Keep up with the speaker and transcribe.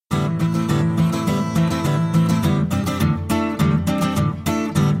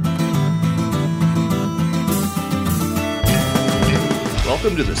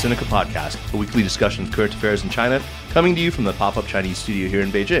Welcome to the Sinica Podcast, a weekly discussion of current affairs in China, coming to you from the pop-up Chinese studio here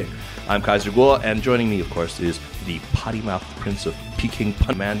in Beijing. I'm Kaiser Guo, and joining me, of course, is the potty-mouthed prince of Peking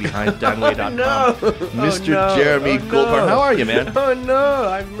pun man behind danwei.com, Mr. Jeremy Goldfarb. How are you, man? Oh, no,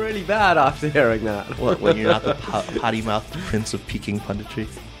 I'm really bad after hearing that. What, you're not the potty-mouthed prince of Peking punditry?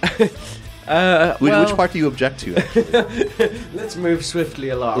 Which part do you object to, actually? Let's move swiftly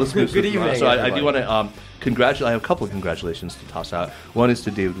along. Good evening. So I do want to congratulate. I have a couple of congratulations to toss out. One is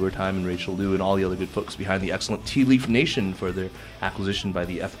to David Wertheim and Rachel Liu and all the other good folks behind the excellent Tea Leaf Nation for their acquisition by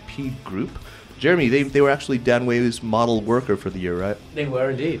the FP Group. Jeremy, they were actually Danwei's model worker for the year, right? They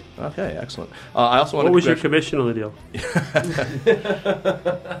were indeed. Okay, excellent. I also want What was your commission on the deal?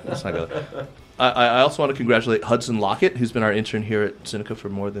 That's not good. I also want to congratulate Hudson Lockett, who's been our intern here at Sinica for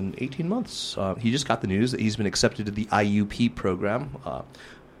more than 18 months. He just got the news that he's been accepted to the IUP program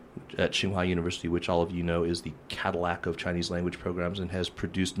at Tsinghua University, which all of you know is the Cadillac of Chinese language programs and has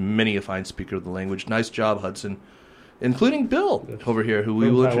produced many a fine speaker of the language. Nice job, Hudson. Including Bill over here, who we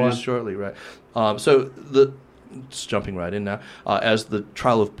will introduce shortly, right? Just jumping right in now. As the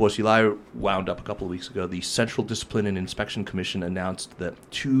trial of Bo Xilai wound up a couple of weeks ago, the Central Discipline and Inspection Commission announced that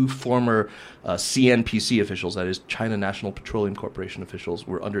two former CNPC officials, that is China National Petroleum Corporation officials,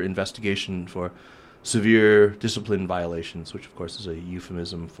 were under investigation for severe discipline violations, which of course is a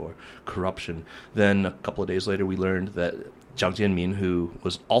euphemism for corruption. Then a couple of days later, we learned that Jiang Jianmin, who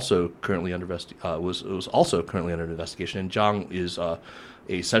was also currently under investigation, and Jiang is a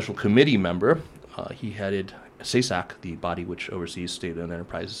Central Committee member. He headed CESAC, the body which oversees state-owned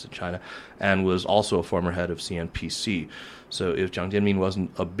enterprises in China, and was also a former head of CNPC. So if Jiang Jianmin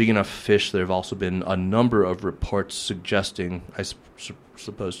wasn't a big enough fish, there have also been a number of reports suggesting, I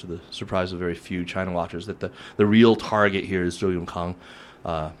suppose to the surprise of very few China watchers, that the real target here is Zhou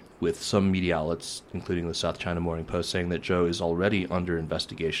Yongkang, with some media outlets, including the South China Morning Post, saying that Zhou is already under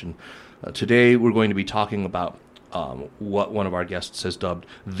investigation. Today we're going to be talking about what one of our guests has dubbed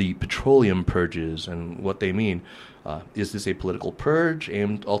the Petroleum Purges and what they mean. Is this a political purge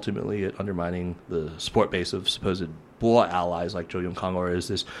aimed ultimately at undermining the support base of supposed Bo allies like Zhou Yongkang, or is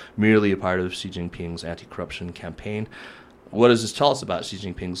this merely a part of Xi Jinping's anti-corruption campaign? What does this tell us about Xi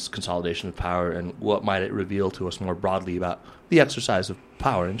Jinping's consolidation of power, and what might it reveal to us more broadly about the exercise of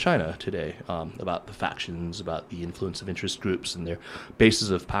power in China today, about the factions, about the influence of interest groups and their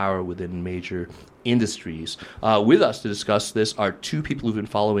bases of power within major industries? With us to discuss this are two people who've been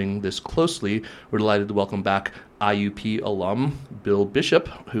following this closely. We're delighted to welcome back IUP alum Bill Bishop,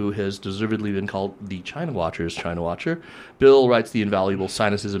 who has deservedly been called the China Watcher's China Watcher. Bill writes the invaluable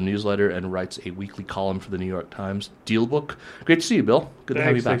Sinicism newsletter and writes a weekly column for the New York Times Deal Book. Great to see you, Bill. Good to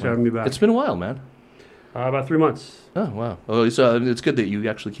have you back. Thanks for having me back. It's been a while, man. About 3 months. Oh, wow. Well, it's good that you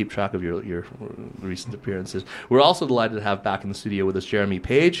actually keep track of your recent appearances. We're also delighted to have back in the studio with us Jeremy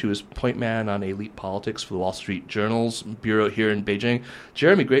Page, who is point man on elite politics for the Wall Street Journal's bureau here in Beijing.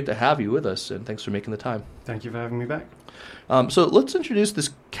 Jeremy, great to have you with us, and thanks for making the time. Thank you for having me back. So let's introduce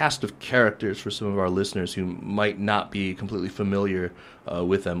this cast of characters for some of our listeners who might not be completely familiar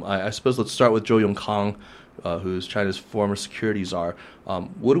with them. I suppose let's start with Zhou Yongkang, who's China's former security czar.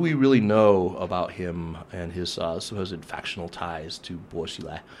 What do we really know about him and his supposed factional ties to Bo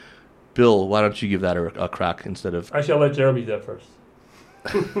Xilai? Bill, why don't you give that a crack instead of... Actually, I'll let Jeremy do that first.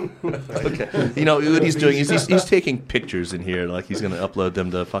 Okay. You know, what he's doing is he's taking pictures in here, like he's going to upload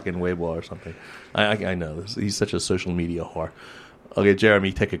them to fucking Weibo or something. I know. He's such a social media whore. Okay,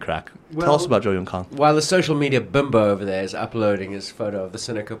 Jeremy, take a crack. Tell us about Zhou Yongkang. While the social media bimbo over there is uploading his photo of the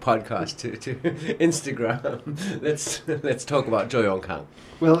Sinica podcast to Instagram, let's talk about Zhou Yongkang.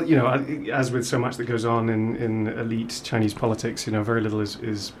 Well, you know, as with so much that goes on in elite Chinese politics, you know, very little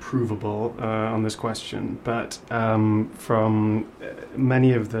is provable on this question. But from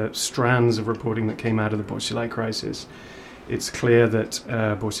many of the strands of reporting that came out of the Bo Xilai crisis, it's clear that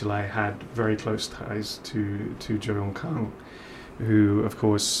Bo Xilai had very close ties to Zhou Yongkang, who, of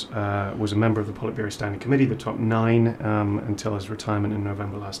course, was a member of the Politburo Standing Committee, the top 9, until his retirement in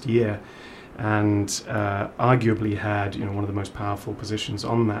November last year, and arguably had, you know, one of the most powerful positions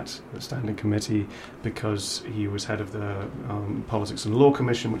on that Standing Committee because he was head of the Politics and Law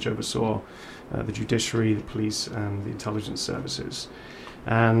Commission, which oversaw the judiciary, the police, and the intelligence services.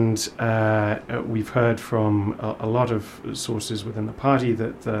 And we've heard from a lot of sources within the party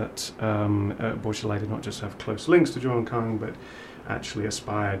that Bo Xilai did not just have close links to Zhou Yongkang, but actually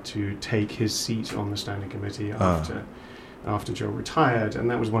aspired to take his seat on the Standing Committee after Zhou retired. And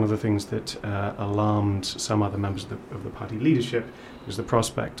that was one of the things that alarmed some other members of the party leadership, was the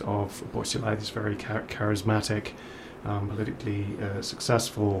prospect of Bo Xilai, this very charismatic, politically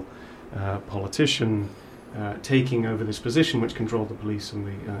successful politician, taking over this position, which controlled the police and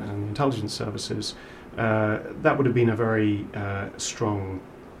the intelligence services, that would have been a very strong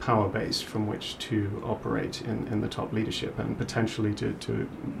power base from which to operate in the top leadership and potentially to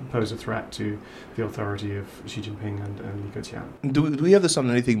pose a threat to the authority of Xi Jinping and Li Keqiang. Do we have this on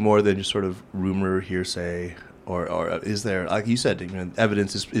anything more than just sort of rumor, hearsay, or is there, like you said,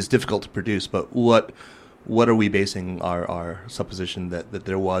 evidence is difficult to produce, but what are we basing our supposition that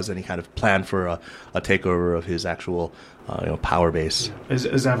there was any kind of plan for a takeover of his actual power base? Yeah.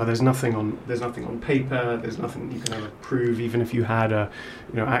 As ever, there's nothing on paper. There's nothing you can ever prove, even if you had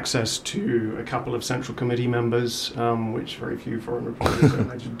access to a couple of Central Committee members, which very few foreign reporters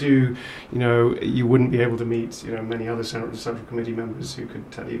allegedly do. You wouldn't be able to meet many other Central Committee members who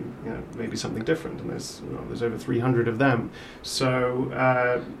could tell you maybe something different. And there's over 300 of them.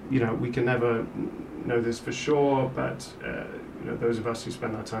 So we can never know this for sure, but those of us who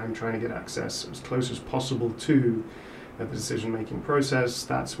spend our time trying to get access as close as possible to the decision-making process,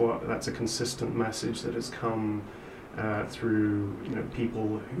 that's a consistent message that has come through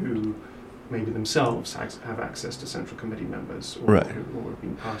people who maybe themselves have access to Central Committee members or who have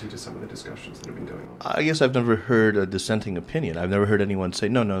been party to some of the discussions that have been going on. I guess I've never heard a dissenting opinion. I've never heard anyone say,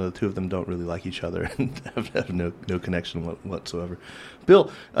 no, the two of them don't really like each other and have no connection whatsoever.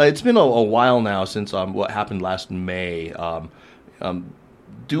 Bill, it's been a while now since what happened last May.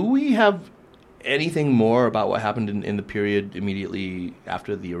 Do we have anything more about what happened in the period immediately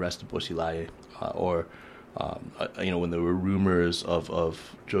after the arrest of Bo Xilai, or when there were rumors of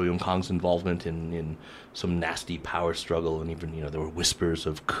Zhou Yongkang's involvement in some nasty power struggle, and even there were whispers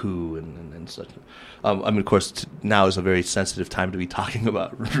of coup and such. Of course, now is a very sensitive time to be talking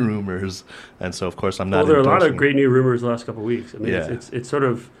about rumors, and so of course I'm not. Well, there are a lot of great new rumors the last couple of weeks. I mean, yeah. it's sort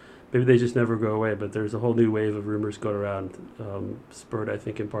of, maybe they just never go away, but there's a whole new wave of rumors going around, spurred I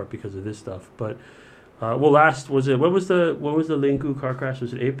think in part because of this stuff. But when was the Linggu car crash?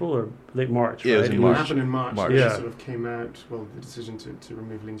 Was it April or late March? Yeah, right? it was in March. It happened in March. Yeah. It sort of came out. Well, the decision to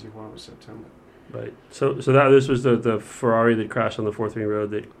remove Lin Jihua was September. Right. So this was the Ferrari that crashed on the Fourth Ring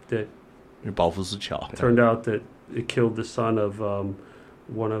Road that turned out that it killed the son of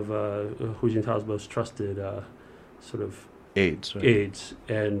one of Hu Jintao's most trusted sort of aides. Right? aides,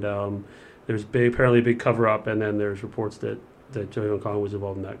 and there's apparently a big cover up, and then there's reports that Zhou Yongkang was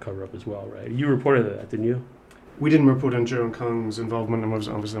involved in that cover up as well, right? You reported that, didn't you? We didn't report on Zhou Yongkang's involvement, and I was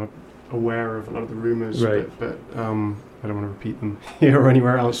obviously aware of a lot of the rumors, right. but I don't want to repeat them here or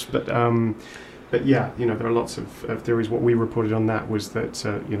anywhere else. But yeah, there are lots of theories. What we reported on that was that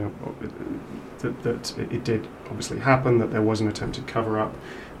that it did obviously happen, that there was an attempted cover up,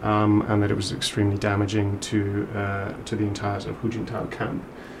 and that it was extremely damaging to the entire sort of Hu Jintao camp.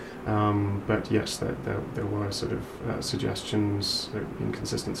 But yes, there were sort of suggestions,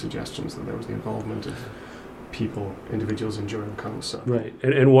 inconsistent suggestions, that there was the involvement of individuals in Zhou Yongkang's side. Right,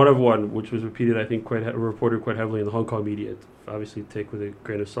 and one which was repeated, I think, reported quite heavily in the Hong Kong media, obviously take with a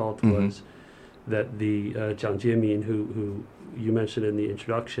grain of salt, was that the Jiang Jiemin, who you mentioned in the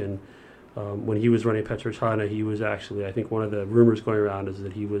introduction, when he was running PetroChina, he was actually, I think one of the rumors going around is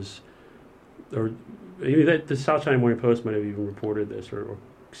that he was, or maybe that the South China Morning Post might have even reported this, or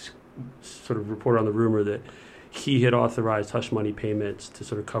sort of report on the rumor that he had authorized hush money payments to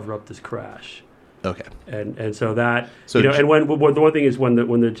sort of cover up this crash. Okay. And so that, and when the one thing is when the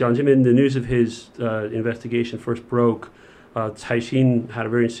Jiang Zemin, the news of his investigation first broke, Caixin had a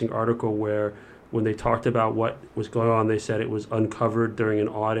very interesting article where when they talked about what was going on, they said it was uncovered during an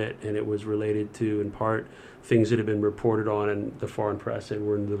audit, and it was related to, in part, things that had been reported on in the foreign press and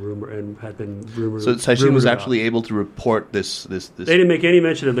were in the rumor and had been rumored. So Caixin was actually able to report this. They didn't make any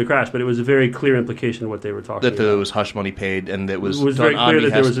mention of the crash, but it was a very clear implication of what they were talking about. That there was hush money paid, and that was. It was very clear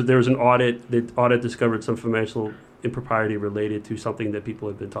that there was an audit. The audit discovered some financial impropriety related to something that people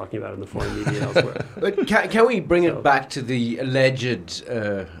have been talking about in the foreign media elsewhere. But can we bring it back to the alleged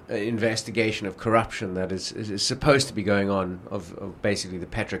investigation of corruption that is supposed to be going on of basically the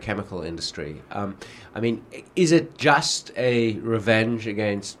petrochemical industry? I mean, is it just a revenge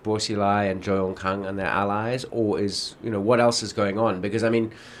against Bo Xilai and Zhou Yongkang and their allies, or is, what else is going on? Because, I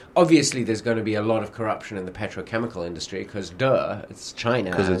mean, obviously there's going to be a lot of corruption in the petrochemical industry because, it's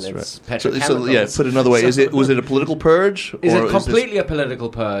China and it's petrochemicals. So, yeah, put another way, was it a political purge? Is it completely a political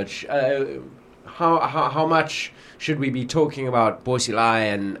purge? How much should we be talking about Bo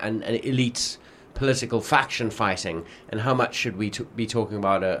Xilai and elite political faction fighting, and how much should we be talking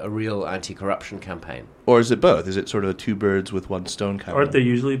about a real anti-corruption campaign? Or is it both? Is it sort of two birds with one stone kind Aren't they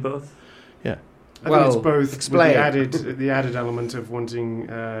usually both? Yeah. I think it's both. Explain. With the added element of wanting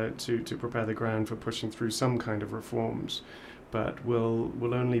to prepare the ground for pushing through some kind of reforms. but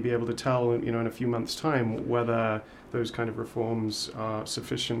we'll only be able to tell, in a few months' time whether those kind of reforms are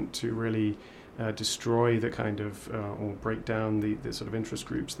sufficient to really destroy the kind of or break down the sort of interest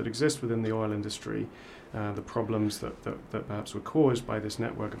groups that exist within the oil industry, the problems that perhaps were caused by this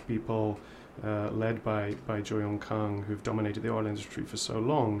network of people led by Jo Yong-kang, who've dominated the oil industry for so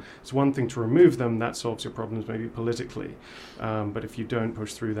long. It's one thing to remove them, that solves your problems maybe politically, but if you don't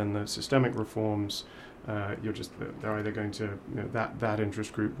push through then the systemic reforms, they're either going to, that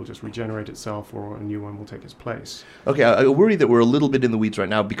interest group will just regenerate itself, or a new one will take its place. Okay, I worry that we're a little bit in the weeds right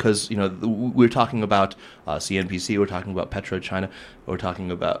now because we're talking about CNPC, we're talking about PetroChina, we're talking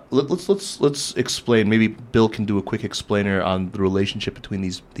about let's explain. Maybe Bill can do a quick explainer on the relationship between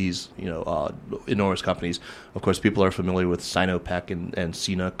these enormous companies. Of course, people are familiar with Sinopec and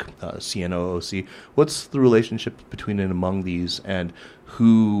Sinica, CNOOC. What's the relationship between and among these, and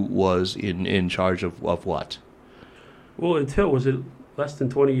who was in charge of what? Well, was it less than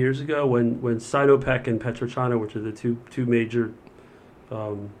 20 years ago when Sinopec and PetroChina, which are the two major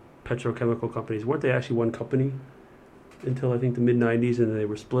petrochemical companies, weren't they actually one company until I think the mid-90s, and then they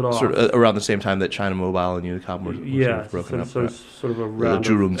were split off? Sort of around the same time that China Mobile and Unicom were sort of broken up. So sort of a round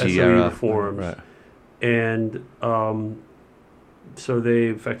of Zhurongji SOE era reforms. Right. And so they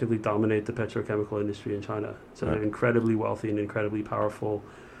effectively dominate the petrochemical industry in China. So they're incredibly wealthy and incredibly powerful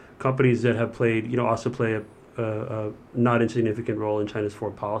companies that have played, also play a not insignificant role in China's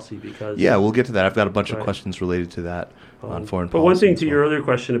foreign policy because... Yeah, we'll get to that. I've got a bunch of questions related to that on foreign policy. But one thing to your earlier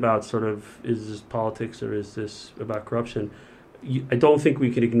question about sort of, is this politics or is this about corruption? I don't think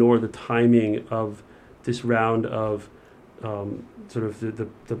we can ignore the timing of this round of sort of the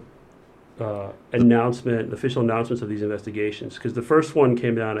official announcements of these investigations, because the first one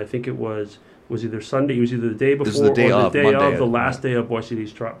came down, I think it was either Sunday, it was either the day before or the day of the last day of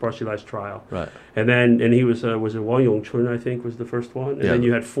Borsillai's trial. Right. And he was it Wang Yongchun, I think, was the first one. And then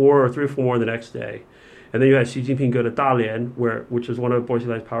you had 3 or 4 more the next day. And then you had Xi Jinping go to Dalian, which was one of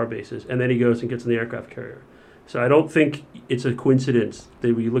Borsillai's power bases, and then he goes and gets in the aircraft carrier. So I don't think it's a coincidence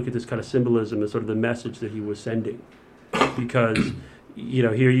that we look at this kind of symbolism as sort of the message that he was sending, because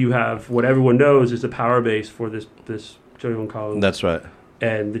here you have what everyone knows is the power base for this Jo Yong-kang. That's right.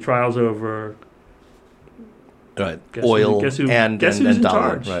 And the trial's over. Right. Oil and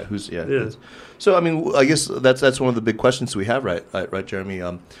dollar. Right. So I guess that's one of the big questions we have, right, Jeremy?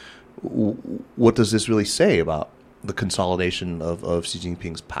 What does this really say about the consolidation of Xi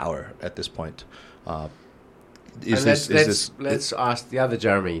Jinping's power at this point? Let's ask the other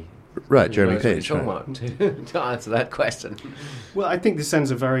Jeremy. Right, Jeremy Page. To answer that question. Well, I think this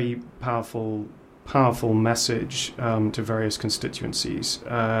sends a very powerful message to various constituencies.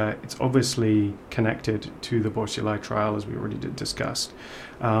 It's obviously connected to the Borsillai trial, as we already discussed.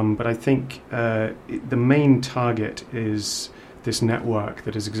 But I think the main target is this network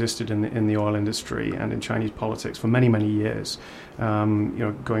that has existed in the oil industry and in Chinese politics for many, many years.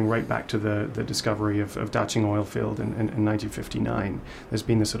 Going right back to the discovery of Daqing oil field in 1959. There's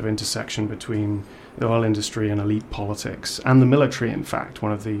been this sort of intersection between the oil industry and elite politics and the military. In fact,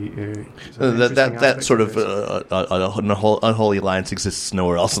 one of the that sort of unholy alliance exists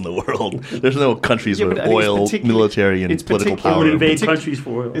nowhere else in the world. There's no countries with oil, military, and political power. Invade countries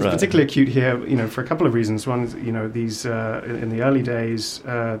for oil. It's particularly acute here, for a couple of reasons. One is, these in the early days,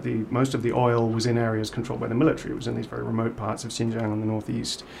 most of the oil was in areas controlled by the military. It was in these very remote parts of Xinjiang in the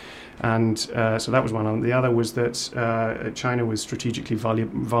northeast. And so that was one. And the other was that China was strategically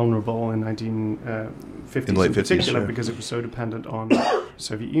vulnerable in 1950s in particular, because it was so dependent on the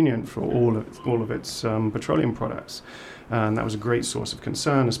Soviet Union for all of its petroleum products. And that was a great source of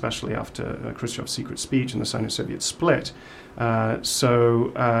concern, especially after Khrushchev's secret speech and the Sino-Soviet split.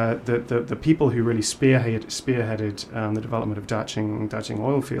 So the people who really spearheaded the development of Daqing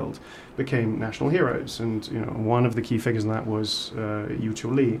oil field became national heroes. And one of the key figures in that was Yu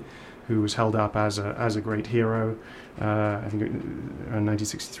Qiuli, who was held up as a great hero, I think around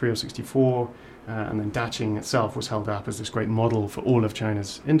 1963 or 64. And then Daqing itself was held up as this great model for all of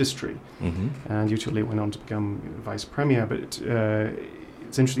China's industry. Mm-hmm. And Yu Qiuli went on to become vice premier. But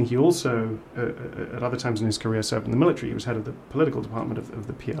it's interesting, he also, at other times in his career, served in the military. He was head of the political department of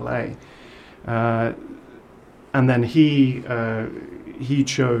the PLA. And then he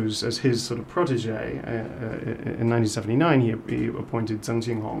chose as his sort of protege, in 1979, he appointed Zheng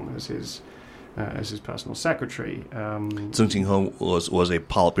Jinghong as his personal secretary. Zheng Jinghong was a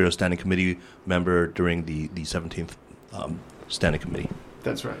Politburo Standing Committee member during the 17th Standing Committee.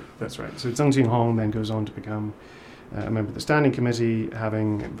 That's right. So Zheng Jinghong then goes on to become a member of the Standing Committee,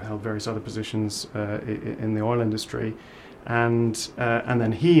 having held various other positions in the oil industry. And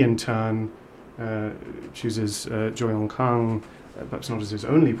then he, in turn, chooses Zhou Yongkang, perhaps not as his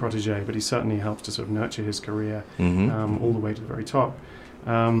only protege, but he certainly helps to sort of nurture his career all the way to the very top.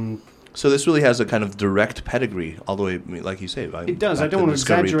 So this really has a kind of direct pedigree, all the way, like you say. It does. I don't want to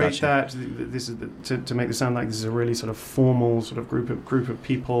exaggerate that. This is to make this sound like this is a really sort of formal sort of group of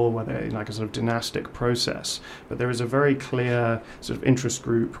people, where they're like a sort of dynastic process. But there is a very clear sort of interest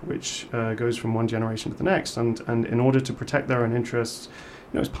group which goes from one generation to the next, and in order to protect their own interests,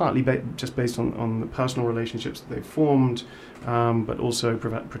 it's partly just based on the personal relationships that they've formed, but also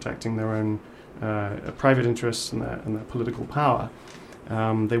protecting their own private interests and their political power.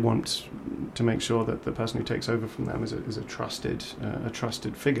 They want to make sure that the person who takes over from them is a trusted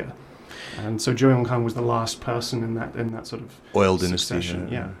figure, and so Zhou Yongkang was the last person in that sort of oil dynasty.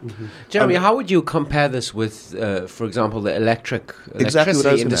 Yeah. Mm-hmm. Jeremy, how would you compare this with, for example, the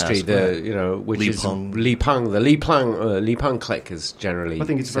electricity industry? Which Li is Peng. Li Peng clique is generally. I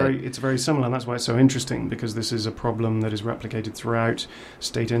think it's very similar, and that's why it's so interesting, because this is a problem that is replicated throughout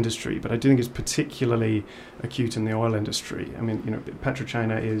state industry. But I do think it's particularly acute in the oil industry. I mean,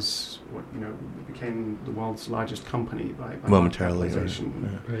 PetroChina became the world's largest company by momentarily.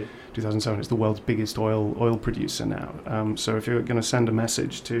 Right. 2007, it's the world's biggest oil producer now. So if you're going to send a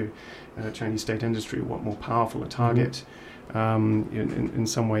message to Chinese state industry, what more powerful a target? In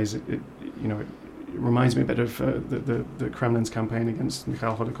some ways, it reminds me a bit of the Kremlin's campaign against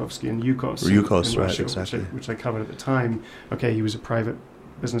Mikhail Hodorkovsky and Yukos in right, Russia, exactly. which I covered at the time. Okay, he was a private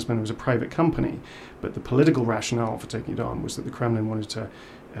businessman, it was a private company, but the political rationale for taking it on was that the Kremlin wanted to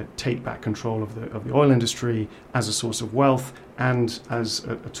take back control of the oil industry as a source of wealth and as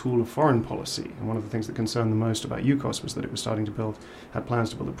a tool of foreign policy. And one of the things that concerned the most about Yukos was that it was had plans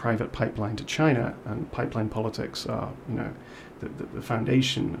to build a private pipeline to China, and pipeline politics are, the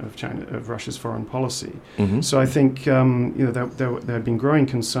foundation of Russia's foreign policy. Mm-hmm. So I think there had been growing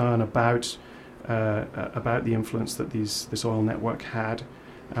concern about the influence that this oil network had,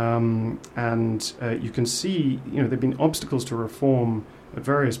 and you can see there've been obstacles to reform at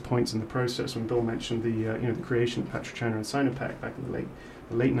various points in the process. When Bill mentioned the creation of PetroChina and Sinopec back in the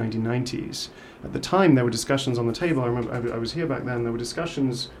late 1990s, at the time there were discussions on the table. I remember I was here back then. There were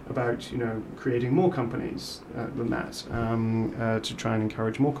discussions about creating more companies than that to try and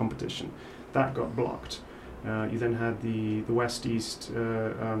encourage more competition. That got blocked. You then had the West East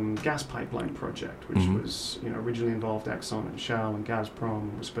gas pipeline project, which was originally involved Exxon and Shell and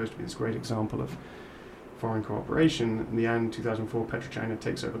Gazprom. Was supposed to be this great example of foreign cooperation. In the end, 2004, PetroChina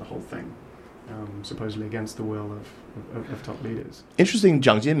takes over the whole thing, supposedly against the will of top leaders. Interesting.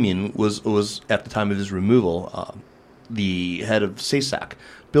 Jiang Zemin was at the time of his removal the head of SASAC.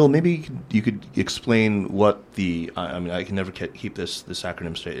 Bill, maybe you could explain what I can never keep this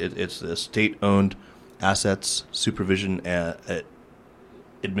acronym straight. It's the State-Owned Assets Supervision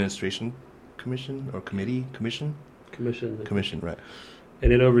Administration Commission or Commission, right?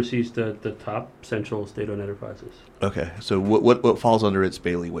 And it oversees the top central state-owned enterprises. Okay, so what falls under its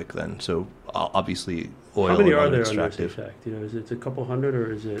bailiwick then? So obviously oil. How many are there under under SASAC? Is it a couple hundred,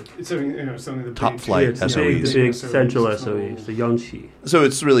 or is it? It's something the top big, flight it's SOEs. the big central SOEs, the Yangtzi. So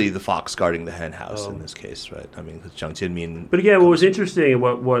it's really the fox guarding the hen house in this case, right? I mean, Jiang Zemin. But again, what was interesting, and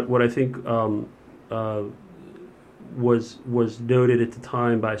what I think was noted at the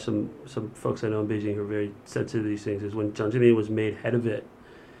time by some folks I know in Beijing who are very sensitive to these things, is when Jiang Zemin was made head of it,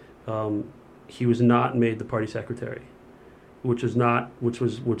 he was not made the party secretary, which was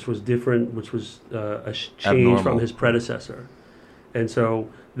different, which was a change Abnormal. from his predecessor, and so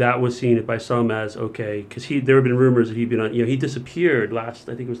that was seen by some as okay, because there have been rumors that he'd been on, he disappeared I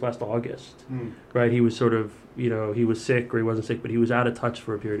think it was last August, right? He was sort of, he was sick or he wasn't sick, but he was out of touch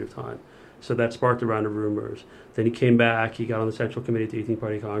for a period of time. So that sparked a round of rumors. Then he came back. He got on the Central Committee at the 18th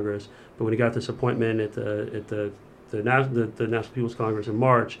Party Congress. But when he got this appointment at the National People's Congress in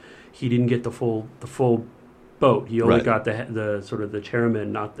March, he didn't get the full boat. He only got the sort of the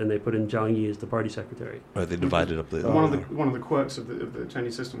chairman, and they put in Zhang Yi as the party secretary. Right, they divided up the. One of the quirks of the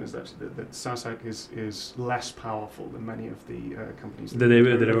Chinese system is that SASAC is less powerful than many of the companies that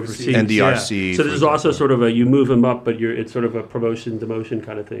oversee. NDRC. Yeah. So there's also sort of you move him up, but it's sort of a promotion demotion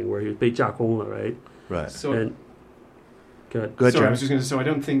kind of thing where he's 被架空了, right? Right. So, Go ahead, sorry, Jeremy. I was just going to say, I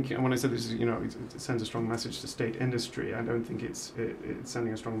don't think, when I said this, it sends a strong message to state industry. I don't think it's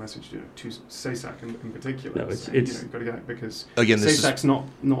sending a strong message to SASAC in particular. No, it's you've got to get it, because again, SASAC's not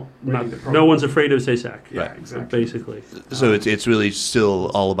really the problem. No one's afraid of SASAC. Yeah, right. exactly. Basically. So it's really still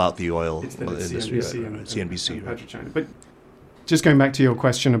all about the oil it's the industry, CNBC CNBC, and right? PetroChina. But just going back to your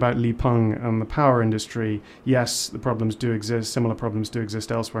question about Li Peng and the power industry, yes, the problems do exist. Similar problems do exist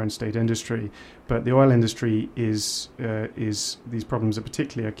elsewhere in state industry, but the oil industry is these problems are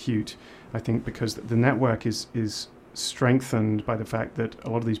particularly acute, I think, because the network is strengthened by the fact that a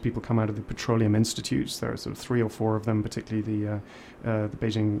lot of these people come out of the petroleum institutes. There are sort of 3 or 4 of them, particularly the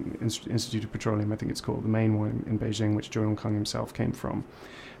Beijing Institute of Petroleum, I think it's called, the main one in Beijing, which Zhou Yongkang himself came from.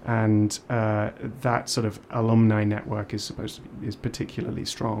 And that sort of alumni network is particularly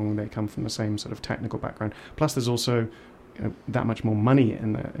strong. They come from the same sort of technical background. Plus, there's also that much more money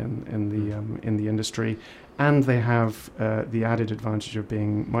in the industry, and they have the added advantage of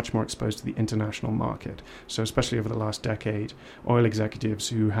being much more exposed to the international market. So, especially over the last decade, oil executives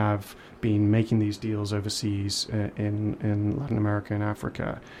who have been making these deals overseas in Latin America and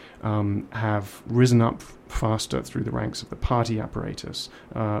Africa have risen up faster through the ranks of the party apparatus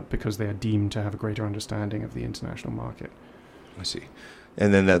because they are deemed to have a greater understanding of the international market. I see.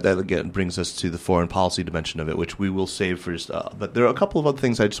 And then that again brings us to the foreign policy dimension of it, which we will save for just. But there are a couple of other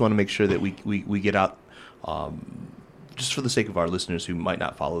things I just want to make sure that we get out, just for the sake of our listeners who might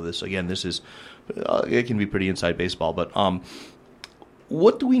not follow this. Again, this is it can be pretty inside baseball, but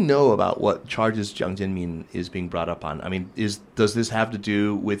what do we know about what charges Jiang Zemin is being brought up on? I mean, does this have to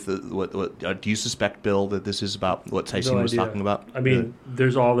do with what do you suspect, Bill, that this is about what Tyson was talking about? I mean, there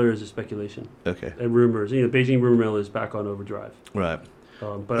is speculation. Okay. And rumors. Beijing rumor mill is back on overdrive. Right.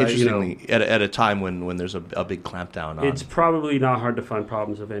 But interestingly, at a time when there's a big clampdown on, it's probably not hard to find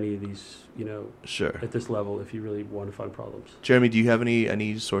problems of any of these, sure, at this level if you really want to find problems. Jeremy, do you have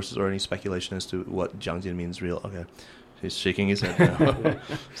any sources or any speculation as to what Jiang Zemin's real? Okay, he's shaking his head now.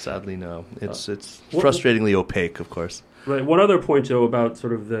 Yeah. Sadly, no. It's frustratingly opaque, of course. Right. One other point, though, about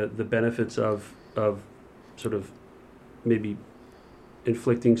sort of the benefits of sort of maybe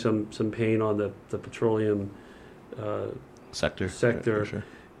inflicting some pain on the petroleum sector sure.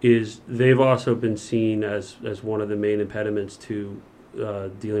 Is they've also been seen as one of the main impediments to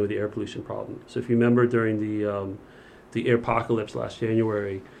dealing with the air pollution problem. So if you remember during the air apocalypse last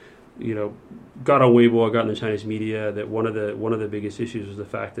January, got on Weibo, got in the Chinese media that one of the biggest issues was the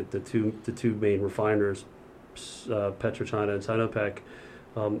fact that the two main refiners, PetroChina and Sinopec,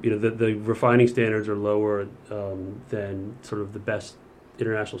 the refining standards are lower than sort of the best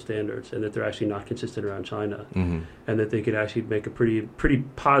international standards, and that they're actually not consistent around China, mm-hmm. and that they could actually make a pretty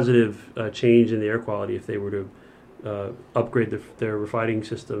positive change in the air quality if they were to upgrade their refining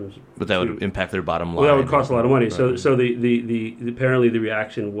systems. But that would impact their bottom line. Well, that would cost a lot of money. Right. So the apparently the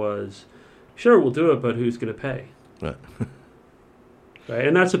reaction was, sure, we'll do it, but who's going to pay? Right. Right,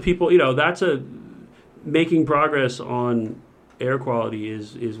 and that's making progress on air quality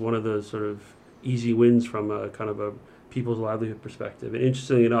is one of the sort of easy wins from a kind of a people's livelihood perspective. And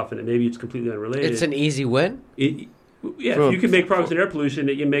interestingly enough, and maybe it's completely unrelated. It's an easy win? If you can make progress in air pollution,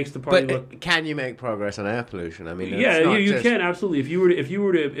 it makes the party look... But can you make progress on air pollution? I mean, you can, absolutely. If you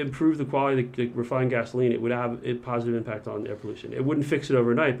were to improve the quality of the refined gasoline, it would have a positive impact on air pollution. It wouldn't fix it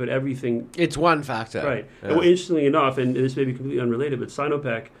overnight, but everything... It's one factor. Right. Yeah. And interestingly enough, and this may be completely unrelated, but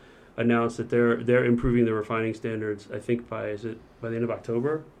Sinopec announced that they're improving their refining standards, I think by the end of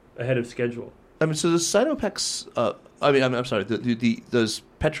October, ahead of schedule. I mean, so the Sinopec's... I'm sorry. Does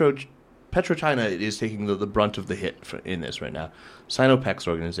PetroChina is taking the brunt of the hit in this right now. Sinopec's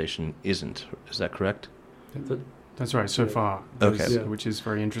organization isn't. Is that correct? That's right. So far, okay. Which is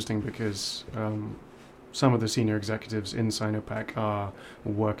very interesting because some of the senior executives in Sinopec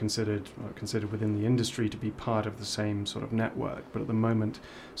were considered within the industry to be part of the same sort of network. But at the moment,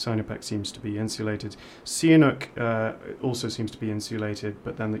 Sinopec seems to be insulated. CNOOC also seems to be insulated,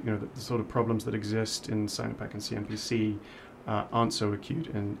 but then the sort of problems that exist in Sinopec and CNPC aren't so acute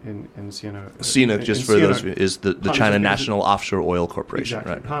in CNOOC. CNOOC, just for those, is the China National Offshore Oil Corporation,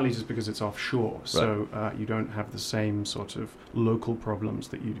 exactly. Right? Partly just because it's offshore, right. So you don't have the same sort of local problems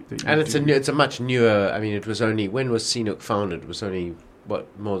that you and it's a much newer. I mean, it was only, when was CNOOC founded? It was only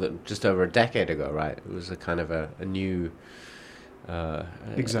more than just over a decade ago, right? It was a kind of a new.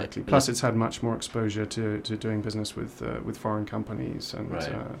 Exactly. Plus, it's had much more exposure to doing business with foreign companies, and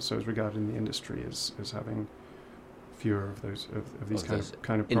right. So it's regarded in the industry as having fewer of these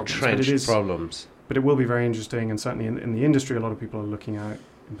kind of problems. Entrenched problems. But it will be very interesting, and certainly in the industry, a lot of people are looking out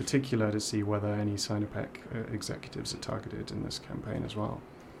in particular to see whether any Sinopec executives are targeted in this campaign as well.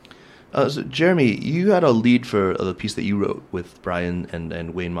 So Jeremy, you had a lead for the piece that you wrote with Brian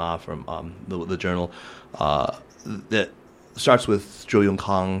and Wayne Ma from the Journal that starts with Zhou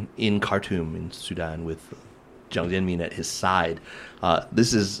Yongkang in Khartoum in Sudan with Jiang Zemin at his side.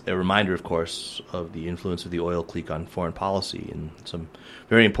 This is a reminder, of course, of the influence of the oil clique on foreign policy in some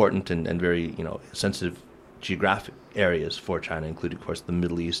very important and very sensitive geographic areas for China, including, of course, the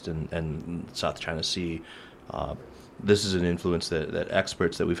Middle East and South China Sea. This is an influence that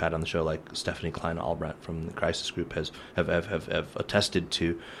experts that we've had on the show, like Stephanie Klein-Albrandt from the Crisis Group, have attested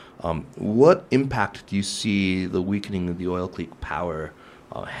to. What impact do you see the weakening of the oil clique power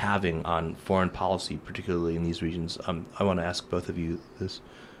having on foreign policy, particularly in these regions? I want to ask both of you this.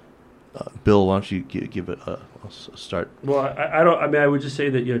 Bill, why don't you give it a start? Well, I don't. I mean, I would just say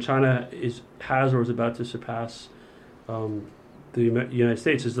that China has or is about to surpass the United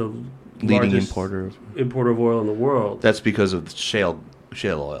States as the leading largest importer of oil in the world. That's because of shale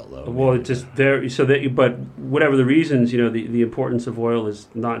oil, though. Well, it's just there. So that, but whatever the reasons, the importance of oil is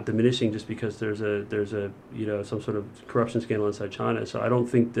not diminishing just because there's a some sort of corruption scandal inside China. So I don't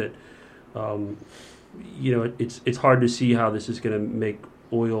think that it's hard to see how this is going to make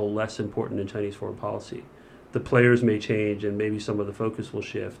oil less important in Chinese foreign policy. The players may change and maybe some of the focus will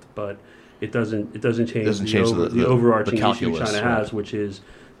shift, but it doesn't change the overarching issue China has, which is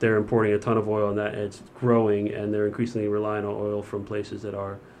they're importing a ton of oil and it's growing, and they're increasingly relying on oil from places that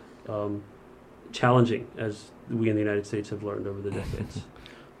are challenging, as we in the United States have learned over the decades.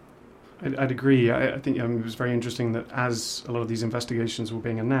 I'd agree. I think it was very interesting that as a lot of these investigations were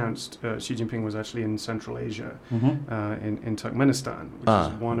being announced, Xi Jinping was actually in Central Asia, in Turkmenistan, which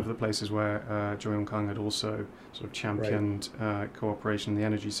is one of the places where Zhou Yongkang had also sort of championed cooperation in the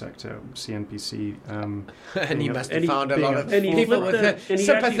energy sector, CNPC. And he must have found a lot of people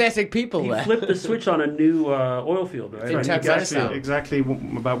sympathetic people there. He flipped the switch on a new oil field, right? In Turkmenistan. Exactly.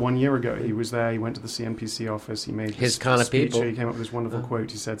 About 1 year ago, he was there. He went to the CNPC office. He made his kind of speech. people. He came up with this wonderful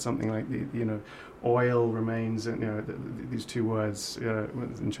quote. He said something like, oil remains, these two words,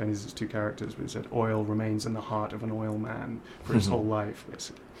 in Chinese it's two characters, but he said oil remains in the heart of an oil man for his whole life,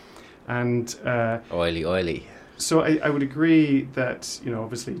 basically. And oily. So I would agree that,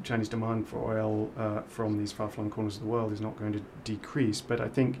 obviously Chinese demand for oil from these far-flung corners of the world is not going to decrease, but I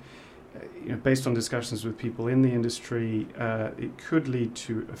think, based on discussions with people in the industry, it could lead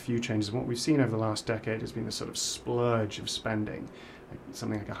to a few changes. And what we've seen over the last decade has been a sort of splurge of spending,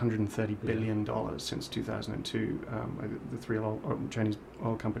 something like $130 billion since 2002, the three Chinese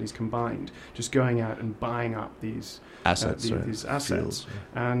oil companies combined, just going out and buying up these assets. Fields,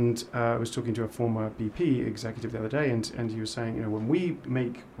 yeah. And I was talking to a former BP executive the other day, and he was saying,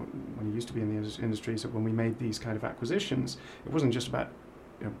 when he used to be in the industry, so when we made these kind of acquisitions, it wasn't just about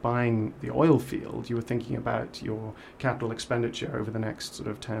buying the oil field. You were thinking about your capital expenditure over the next sort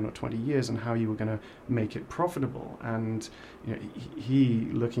of 10 or 20 years and how you were going to make it profitable. And he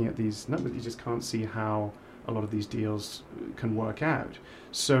looking at these numbers, you just can't see how a lot of these deals can work out.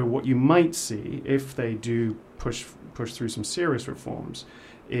 So what you might see, if they do push through some serious reforms,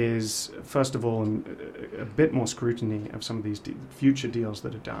 is first of all a bit more scrutiny of some of these future deals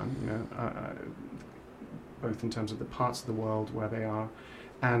that are done, both in terms of the parts of the world where they are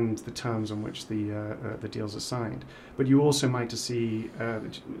and the terms on which the deals are signed. But you also might see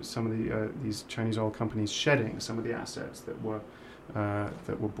some of these Chinese oil companies shedding some of the assets that were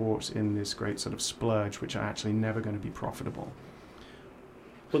bought in this great sort of splurge, which are actually never going to be profitable.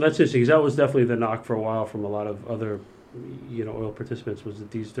 Well, that's interesting, because that was definitely the knock for a while from a lot of other oil participants, was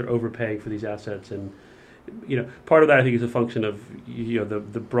that they're overpaying for these assets. And part of that I think is a function of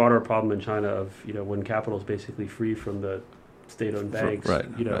the broader problem in China of when capital is basically free from the state-owned banks, right?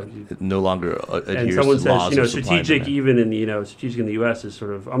 It no longer adheres to laws. And someone says, strategic, even in strategic in the U.S. is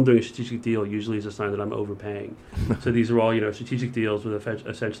sort of, I'm doing a strategic deal usually is a sign that I'm overpaying. So these are all strategic deals with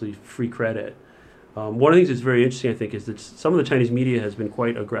essentially free credit. One of the things that's very interesting, I think, is that some of the Chinese media has been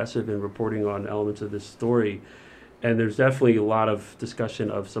quite aggressive in reporting on elements of this story, and there's definitely a lot of discussion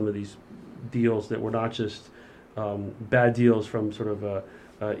of some of these deals that were not just bad deals from sort of a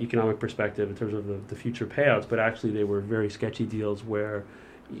economic perspective in terms of the future payouts, but actually they were very sketchy deals where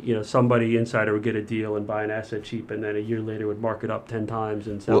somebody insider would get a deal and buy an asset cheap, and then a year later would mark it up 10 times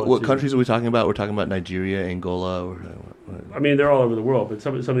and sell it. What countries are we talking about? We're talking about Nigeria, Angola. I mean, they're all over the world, but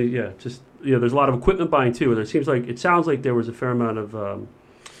some of these, there's a lot of equipment buying too. It sounds like there was a fair amount of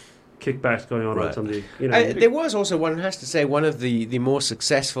kickbacks going on some of the. There was also, one has to say, one of the more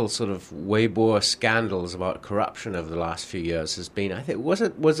successful sort of Weibo scandals about corruption over the last few years has been, I think, was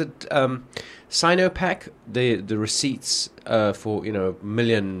it Sinopec, the receipts for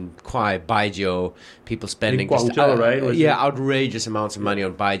million kwai baijiu, people spending Guangzhou, right? Outrageous amounts of money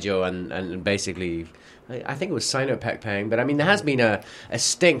on baijiu and basically. I think it was Sinopec paying, but I mean, there has been a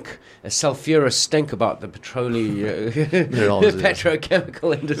sulfurous stink about the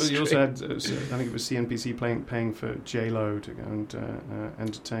petrochemical industry. You also had, I think it was CNPC paying for J-Lo to go and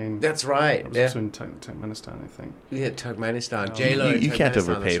entertain. That's right. That was also in Turkmenistan, I think. Yeah, Turkmenistan. J-Lo. You can't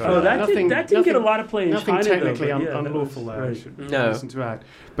overpay for that. that. That didn't get a lot of play in nothing China, technically though, unlawful there. Right. I should listen to that.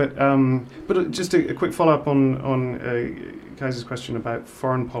 But just a quick follow-up on Kaiser's question about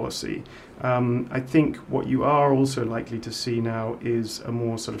foreign policy. I think what you are also likely to see now is a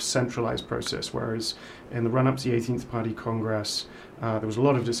more sort of centralized process, whereas in the run-up to the 18th Party Congress, there was a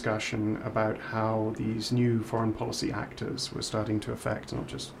lot of discussion about how these new foreign policy actors were starting to affect not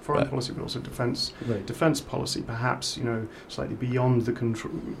just foreign policy but also defense policy, perhaps slightly beyond the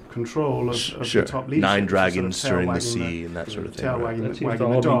control of the top leadership. 9 dragons stirring the sea and that sort of thing. That seems to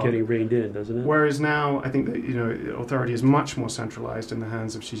all be getting reined in, doesn't it? Whereas now, I think that authority is much more centralized in the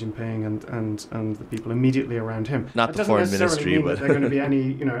hands of Xi Jinping and the people immediately around him. Not the foreign ministry, mean but that they're going to be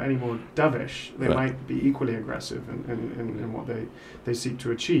any more dovish. They might be equally aggressive in what they seek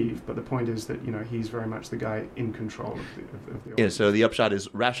to achieve, but the point is that he's very much the guy in control of the yeah. So the upshot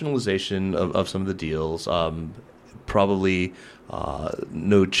is rationalization of some of the deals, probably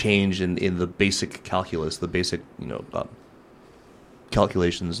no change in the basic calculus, the basic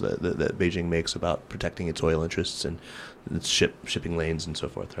calculations that Beijing makes about protecting its oil interests and its shipping lanes and so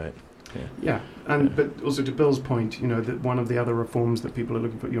forth, right? But also to Bill's point, that one of the other reforms that people are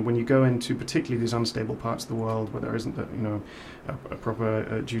looking for, when you go into particularly these unstable parts of the world where there isn't a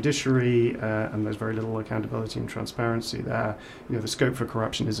proper judiciary and there's very little accountability and transparency there, the scope for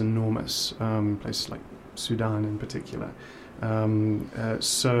corruption is enormous. Places like Sudan in particular.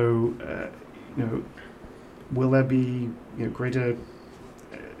 Will there be greater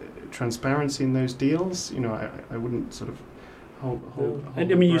transparency in those deals? I wouldn't sort of.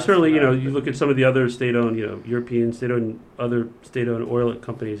 And I mean, you certainly, you look at some of the other state-owned, European state-owned, other state-owned oil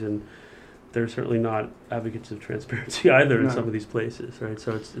companies, and they're certainly not advocates of transparency either in some of these places, right?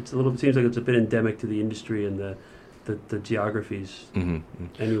 So it seems like it's a bit endemic to the industry and the geographies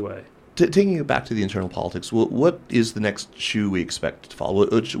anyway. Taking it back to the internal politics, what is the next shoe we expect to follow?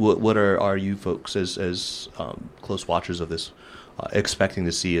 What are you folks as close watchers of this expecting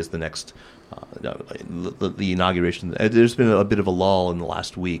to see as the next? The inauguration. There's been a bit of a lull in the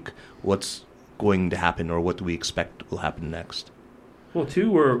last week. What's going to happen, or what do we expect will happen next? Well,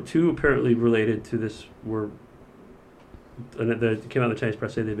 two apparently related to this that came out in the Chinese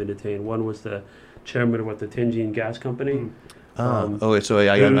press. Say they've been detained. One was the chairman of the Tianjin gas company. I missed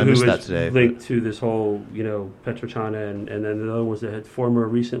that today. Linked to this whole PetroChina, and then the other was the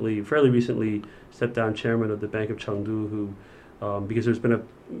fairly recently stepped down chairman of the Bank of Chengdu, who. Because there's been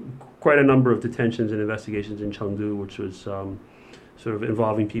quite a number of detentions and investigations in Chengdu, which was sort of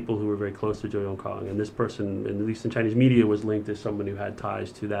involving people who were very close to Zhou Yongkang. And this person, at least in Chinese media, was linked as someone who had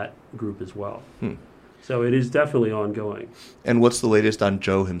ties to that group as well. So it is definitely ongoing. And what's the latest on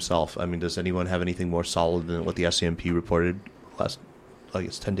Zhou himself? I mean, does anyone have anything more solid than what the SCMP reported last,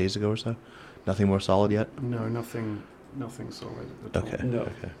 10 days ago or so? Nothing more solid yet? No, nothing solid at all. Okay. No.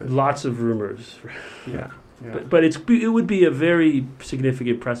 Okay. Lots of rumors. Yeah. But it would be a very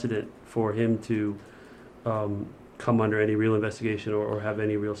significant precedent for him to come under any real investigation or have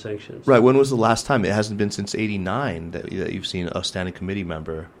any real sanctions. Right. When was the last time? It hasn't been since '89 that you've seen a standing committee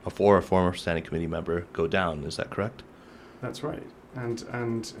member, a former standing committee member, go down. Is that correct? That's right. And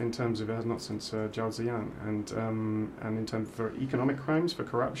in terms of it has not since Zhao Ziyang, and in terms for economic crimes, for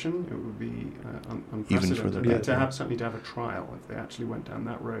corruption, it would be unprecedented. Even further back. Certainly to have a trial if they actually went down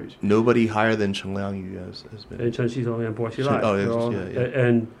that road. Nobody higher than Chen Liang has been. And Chen Xizong and Bo Xilai.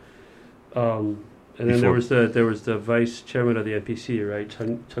 And then there was the vice chairman of the NPC, right,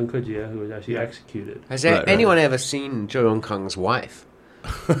 Chen Kejie, who was actually executed. Has anyone ever seen Zhou Yongkang's wife?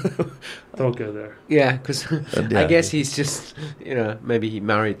 Don't go there. Yeah, because I guess he's just, maybe he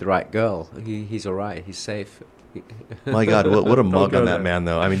married the right girl. He's all right. He's safe. My God, what a mug on that man,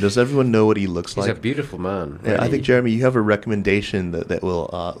 though. I mean, does everyone know what he looks like? He's a beautiful man. Yeah, I think, Jeremy, you have a recommendation that will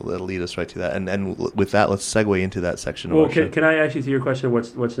that'll lead us right to that. And with that, let's segue into that section. Well, can I actually, to your question,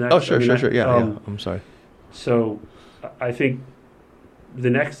 what's next? Oh, sure. Yeah, I'm sorry. So I think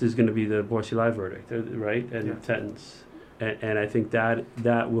the next is going to be the Bo Xilai verdict, right, and sentence. And I think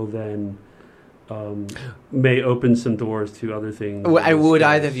that will then may open some doors to other things. Would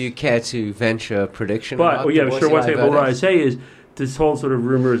either of you care to venture a prediction? But sure. What I say is, this whole sort of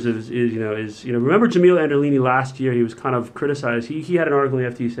rumors is remember Jamil Anderlini last year? He was kind of criticized. He had an article in the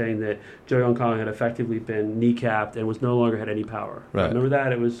FT saying that Zhou Yongkang had effectively been kneecapped and was no longer had any power. Right. Remember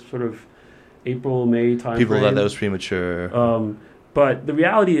that? It was sort of April, May time. People thought that was premature. But the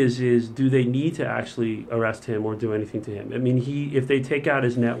reality is do they need to actually arrest him or do anything to him? I mean, if they take out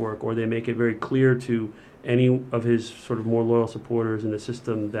his network or they make it very clear to any of his sort of more loyal supporters in the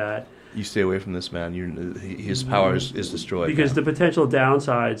system that you stay away from this man, his power is destroyed. Because the potential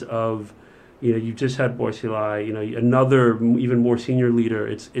downsides of, you've just had Boisilai, another even more senior leader.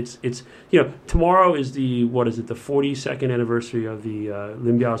 It's tomorrow is the 42nd anniversary of the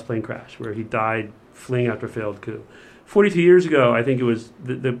Lin Biao's plane crash where he died fleeing after a failed coup. 42 years ago, I think it was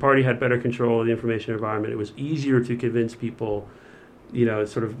the party had better control of the information environment. It was easier to convince people,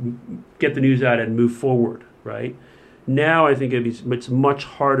 sort of get the news out and move forward, right? Now I think it's much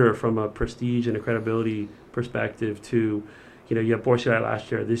harder from a prestige and a credibility perspective to, you have Boisilai last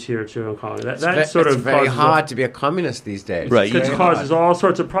year, this year it's Zhou Yongkang. It's very hard to be a communist these days. Right. It causes all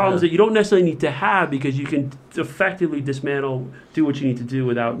sorts of problems that you don't necessarily need to have because you can effectively do what you need to do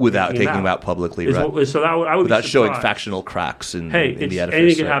without taking them out publicly, right? So I would without be showing factional cracks in the edifice.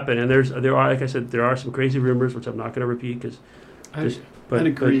 Anything can happen, and there are, like I said, there are some crazy rumors which I'm not going to repeat because. I'd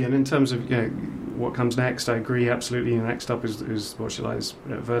agree, and in terms of what comes next, I agree absolutely. Next up is Boisilai's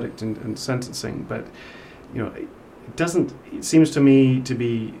verdict and sentencing, but it seems to me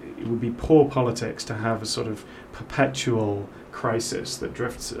it would be poor politics to have a sort of perpetual crisis that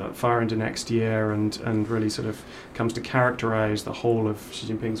drifts far into next year and really sort of comes to characterize the whole of Xi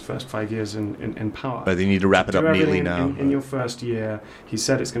Jinping's first 5 years in power. But they need to wrap it up neatly now. In your first year, he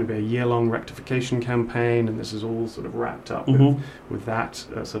said it's going to be a year-long rectification campaign, and this is all sort of wrapped up with that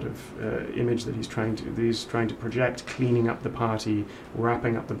sort of image that he's trying to project, cleaning up the party,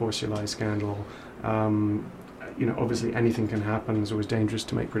 wrapping up the Boisilai scandal. Obviously anything can happen. It's always dangerous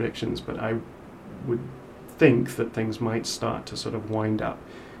to make predictions, but I would think that things might start to sort of wind up.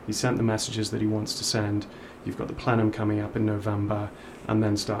 He sent the messages that he wants to send. You've got the plenum coming up in November, and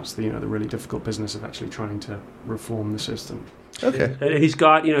then starts the really difficult business of actually trying to reform the system. Okay. And he's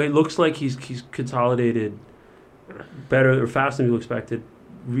got, it looks like he's consolidated better or faster than we expected,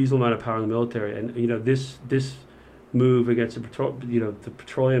 reasonable amount of power in the military. And this move against the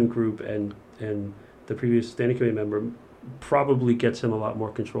Petroleum group and the previous standing committee member probably gets him a lot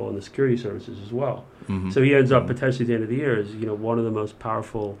more control in the security services as well. So he ends up potentially at the end of the year as one of the most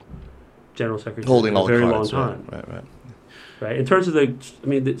powerful general secretaries holding in a very long cards, time. Right. In terms of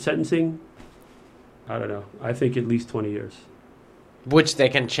the sentencing, I don't know. I think at least 20 years. Which they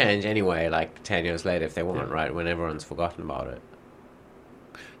can change anyway, like 10 years later if they want, right? When everyone's forgotten about it.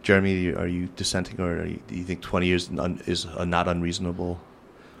 Jeremy, are you dissenting, or do you think 20 years is not unreasonable?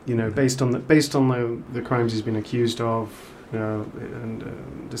 Based on the crimes he's been accused of,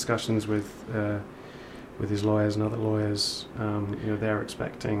 and discussions with his lawyers and other lawyers, they're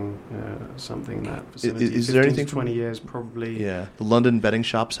expecting something that vicinity. Is there anything 20 years probably? Yeah, the London betting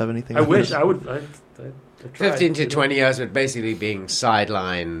shops have anything? I wish I would. 15 to 20 years, but basically being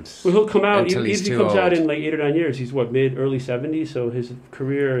sidelined. Well, he'll come out. Until If he's he too comes out old. in like 8 or 9 years, he's early 70s, so his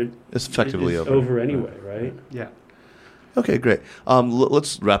career It's effectively is over anyway, right? Yeah. Okay, great.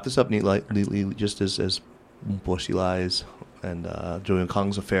 Let's wrap this up neatly, just as Boisilai's and Zhou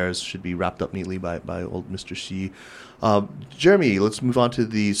Yongkang's affairs should be wrapped up neatly by old Mr. Xi. Jeremy, let's move on to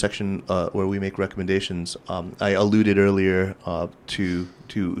the section where we make recommendations. I alluded earlier to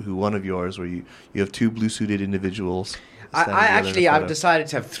one of yours, where you have two blue-suited individuals. I've decided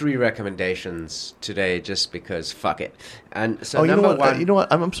to have 3 recommendations today just because fuck it. And so you number one, you know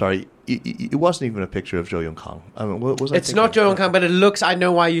what? I'm sorry. It wasn't even a picture of Zhou Yongkang. I mean, what was I it's thinking? not Zhou Yongkang, but it looks. I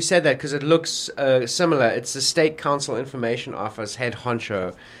know why you said that because it looks similar. It's the State Council Information Office head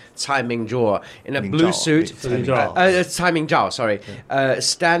honcho, Tsai Ming-zhao, in a blue suit. Tsai Ming-zhao, sorry.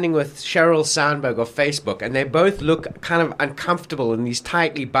 Standing with Sheryl Sandberg of Facebook, and they both look kind of uncomfortable in these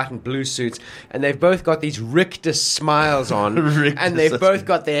tightly buttoned blue suits, and they've both got these rictus smiles on, and they've both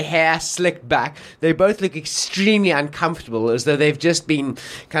got their hair slicked back. They both look extremely uncomfortable, as though they've just been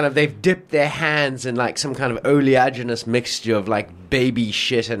they've dipped their hands in like some kind of oleaginous mixture of like baby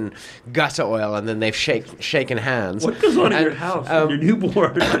shit and gutter oil, and then they've shaken hands. What goes on in your house when you're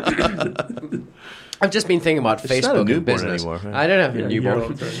newborn? I've just been thinking about It's Facebook not a and newborn business. anymore, right? I don't have a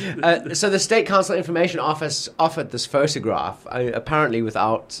newborn. Right. So the State Council Information Office offered this photograph, apparently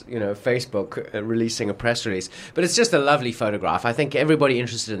without Facebook releasing a press release. But it's just a lovely photograph. I think everybody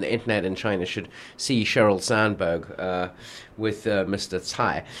interested in the internet in China should see Sheryl Sandberg with Mr.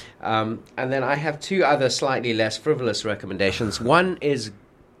 Tsai. And then I have 2 other slightly less frivolous recommendations. One is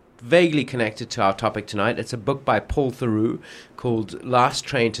vaguely connected to our topic tonight. It's a book by Paul Theroux called Last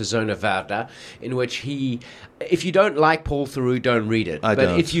Train to Zona Verde, in which if you don't like Paul Theroux, don't read it.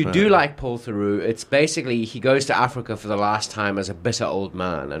 But if you do like Paul Theroux, it's basically he goes to Africa for the last time as a bitter old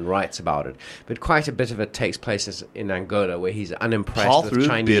man and writes about it. But quite a bit of it takes place in Angola, where he's unimpressed with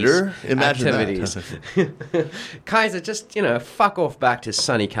Chinese activities. Kaiser, just, fuck off back to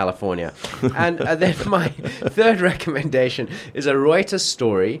sunny California. And then my third recommendation is a Reuters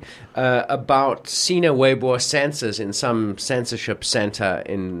story about Sina Weibo censors in some censorship center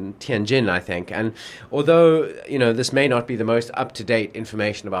in Tianjin, I think. And although, this may not be the most up-to-date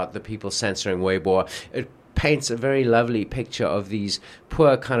information about the people censoring Weibo, it paints a very lovely picture of these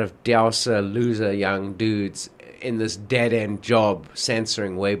poor kind of dowser, loser young dudes in this dead-end job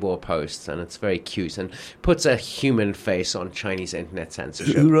censoring Weibo posts, and it's very cute and puts a human face on Chinese internet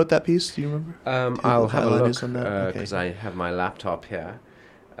censorship. Who wrote that piece? Do you remember? I'll have a look because I have my laptop here.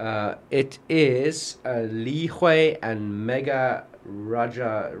 It is Li Hui and Mega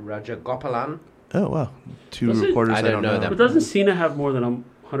Rajagopalan. Oh, wow. Two reporters I don't know them. But doesn't Sina have more than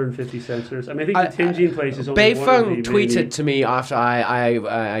 150 censors? I mean, I think the Tianjin place is only Beifeng tweeted to me after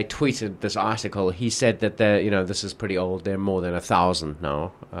I tweeted this article. He said that this is pretty old. They're more than 1,000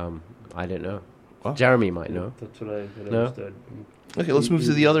 now. I don't know. Wow. Jeremy might know. That's what I understood. Okay, let's move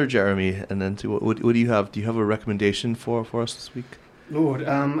to the other Jeremy, and then to what do you have? Do you have a recommendation for us this week? Lord,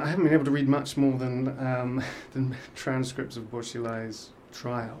 I haven't been able to read much more than transcripts of Bourchilai's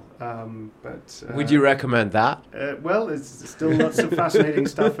trial. But would you recommend that? Well, it's still lots of fascinating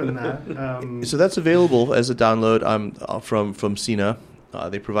stuff in there. So that's available as a download from Sina.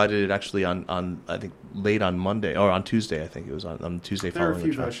 They provided it actually on I think late on Monday or on Tuesday. I think it was on Tuesday. There are a following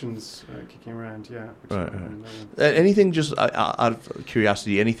few the trial. versions kicking around. Yeah. Right. Anything just out of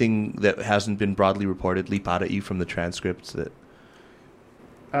curiosity? Anything that hasn't been broadly reported leap out at you from the transcripts that?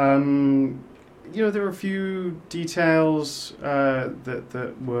 There were a few details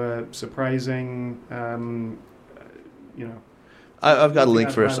that were surprising. I've got a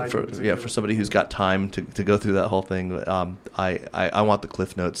link for somebody who's got time to go through that whole thing. But, I want the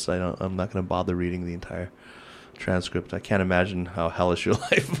cliff notes. I'm not going to bother reading the entire transcript. I can't imagine how hellish your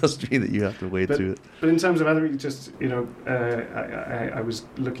life must be that you have to wade through it. But in terms of other, I was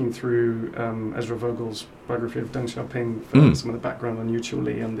looking through Ezra Vogel's biography of Deng Xiaoping for some of the background on Yu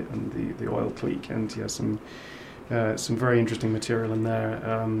Qiuli and the oil clique, and some very interesting material in there.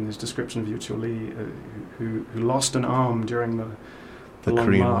 His description of Yu Qiuli, who lost an arm during the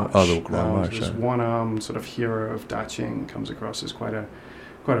Long March. Oh, the Long March. This one-armed sort of hero of Daqing comes across as quite a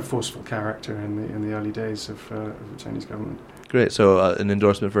forceful character in the early days of the Chinese government. Great. So an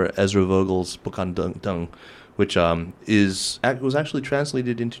endorsement for Ezra Vogel's book on Deng, which was actually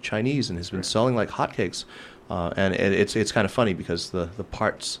translated into Chinese and has been selling like hotcakes. And it's kind of funny because the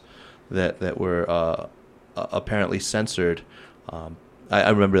parts that were apparently censored. I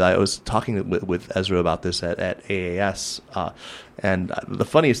remember that I was talking with Ezra about this at AAS, and the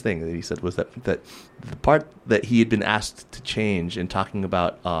funniest thing that he said was that the part that he had been asked to change in talking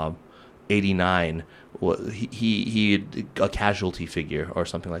about 89, he had a casualty figure or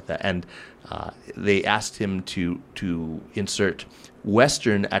something like that, and they asked him to insert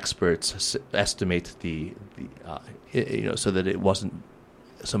Western experts estimate the so that it wasn't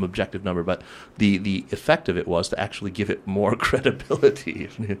some objective number, but the effect of it was to actually give it more credibility,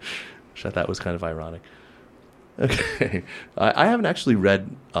 which I thought was kind of ironic. Okay, I haven't actually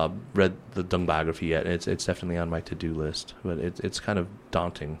read the Deng biography yet. It's definitely on my to-do list, but it's kind of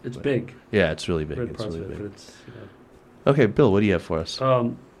daunting. It's big. Yeah, it's really big. It's really big. Okay, Bill, what do you have for us?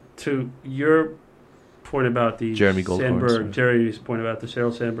 To your point about the Jeremy's point about the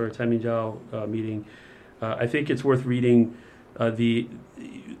Sheryl Sandberg Tammy Zhao meeting, I think it's worth reading.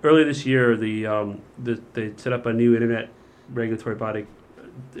 Earlier this year, they set up a new internet regulatory body.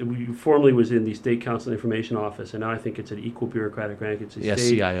 It formerly was in the State Council Information Office, and now I think it's an equal bureaucratic rank. It's the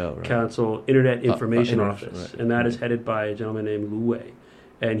State CIO, right? Council Internet Information Office, right. And that is headed by a gentleman named Lu Wei.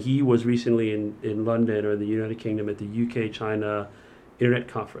 And he was recently in London or the United Kingdom at the UK-China Internet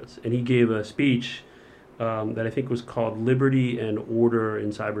Conference, and he gave a speech that I think was called Liberty and Order in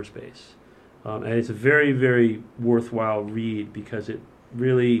Cyberspace. And it's a very, very worthwhile read because it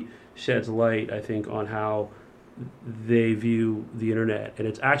really sheds light, I think, on how they view the internet. And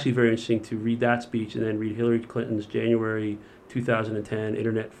it's actually very interesting to read that speech and then read Hillary Clinton's January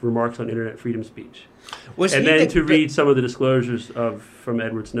 2010 remarks on internet freedom speech. To read some of the disclosures from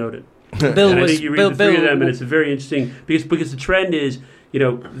Edward Snowden. Bill, I think you read the three of them, and it's very interesting because the trend is,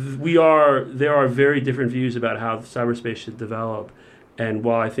 there are very different views about how cyberspace should develop. And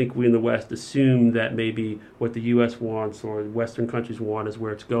while I think we in the West assume that maybe what the U.S. wants or Western countries want is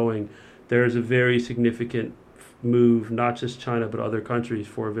where it's going, there is a very significant move, not just China but other countries,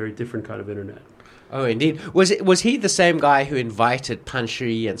 for a very different kind of internet. Oh, indeed. Was he the same guy who invited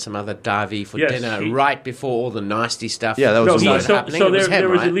Panshi and some other Davi for dinner right before all the nasty stuff? Yeah, that was happening? So there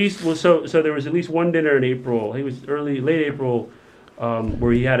was at least there was at least one dinner in April. He was late April,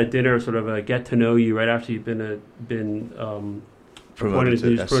 where he had a dinner, sort of a get to know you right after he'd been promoted to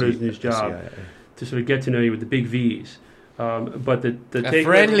his new job, to sort of get to know you with the big V's. But the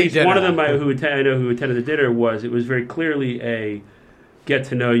friendly dinner. One of them who attended the dinner was very clearly a get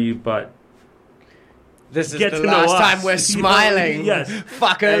to know you, but this is the last time we're smiling. Yes,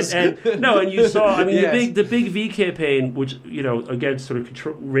 fuckers. And you saw. I mean, the big V campaign, which against sort of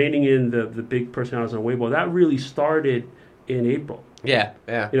reining in the big personalities on Weibo, that really started in April. Yeah.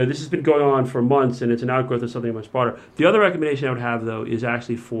 This has been going on for months, and it's an outgrowth of something much broader. The other recommendation I would have, though, is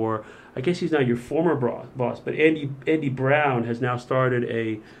actually for, I guess he's now your former boss, but Andy Brown has now started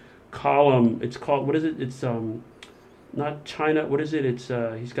a column. It's called, what is it? It's not China. What is it? It's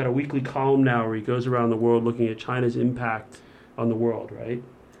he's got a weekly column now where he goes around the world looking at China's impact on the world. Right.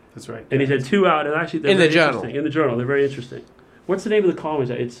 That's right. And he's had 2 out, and actually in the journal. In the journal, they're very interesting. What's the name of the column?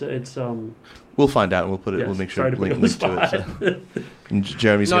 It's We'll find out and we'll put it. Yes, we'll make sure to link to it. And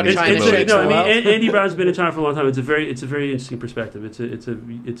Jeremy's Not going to China promote it. shit, Andy Brown's been in China for a long time. It's a very interesting perspective. It's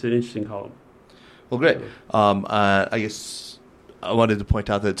an interesting column. Well, great. I guess I wanted to point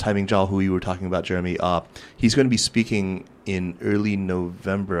out that Taiming Zhao, who you were talking about, Jeremy, he's going to be speaking in early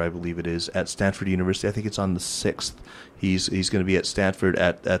November, I believe it is, at Stanford University. I think it's on the 6th. He's going to be at Stanford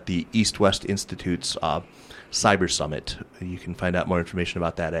at the East-West Institute's Cyber Summit. You can find out more information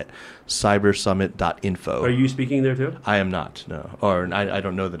about that at cybersummit.info. Are you speaking there too? I am not, no. Or I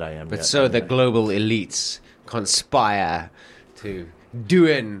don't know that I am. But yet. so the global elites conspire to do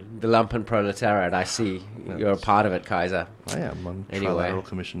in the lumpen proletariat. I see you're a part of it, Kaiser. I am. I'm Anyway. Trilateral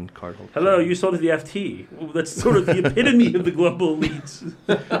Commission card holder. Hello, you sold to the FT. Well, that's sort of the epitome of the global elites.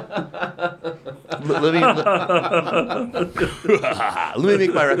 Let me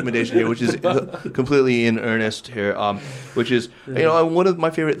make my recommendation here, which is completely in earnest here, which is, one of my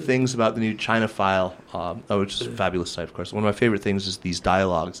favorite things about the new China File, which is a fabulous site, of course. One of my favorite things is these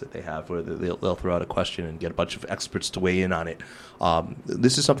dialogues that they have where they'll throw out a question and get a bunch of experts to weigh in on it.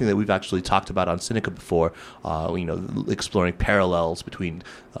 This is something that we've actually talked about on Sinica before, exploring parallels between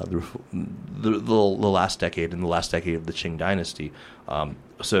the last decade and the last decade of the Qing dynasty.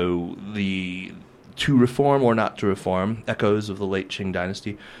 So the to reform or not to reform, echoes of the late Qing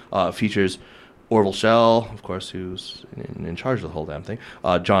dynasty, features Orville Schell, of course, who's in charge of the whole damn thing,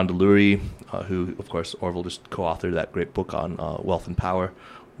 John Delury, who, of course, Orville just co-authored that great book on wealth and power,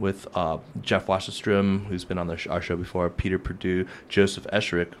 with Jeff Wasserstrom, who's been on our show before, Peter Perdue, Joseph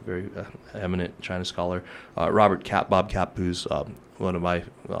Escherick, very eminent China scholar, Bob Kapp, who's one of my...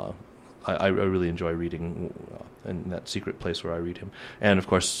 I really enjoy reading in that secret place where I read him. And, of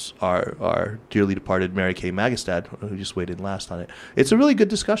course, our dearly departed Mary Kay Magistad, who just weighed in last on it. It's a really good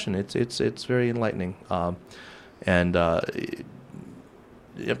discussion. It's very enlightening. Check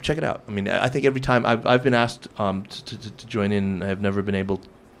it out. I mean, I think every time I've been asked to join in, I have never been able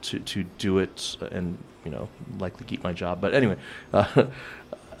to do it and, likely keep my job. But anyway,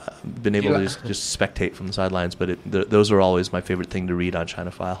 been able to just spectate from the sidelines. But those are always my favorite thing to read on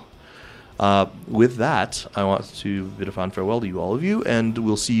China File. With that, I want to bid a fond farewell to you, all of you, and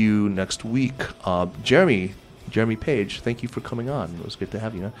we'll see you next week. Jeremy Page, thank you for coming on. It was good to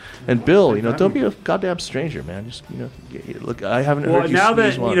have you. And Bill, don't be a goddamn stranger, man. Just look, I haven't heard you now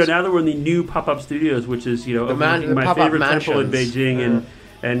sneeze that once. now that we're in the new pop-up studios, which is my favorite temple in Beijing,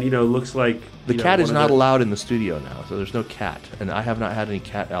 and looks like the cat is not allowed in the studio now, so there's no cat, and I have not had any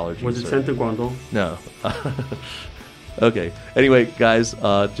cat allergies. Was it sent to Guangdong? No. Okay. Anyway, guys,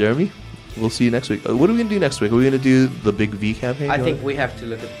 Jeremy, we'll see you next week. What are we going to do next week? Are we going to do the Big V campaign? I think we have to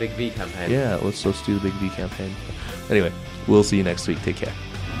look at the Big V campaign. Yeah, let's do the Big V campaign. Anyway, we'll see you next week. Take care.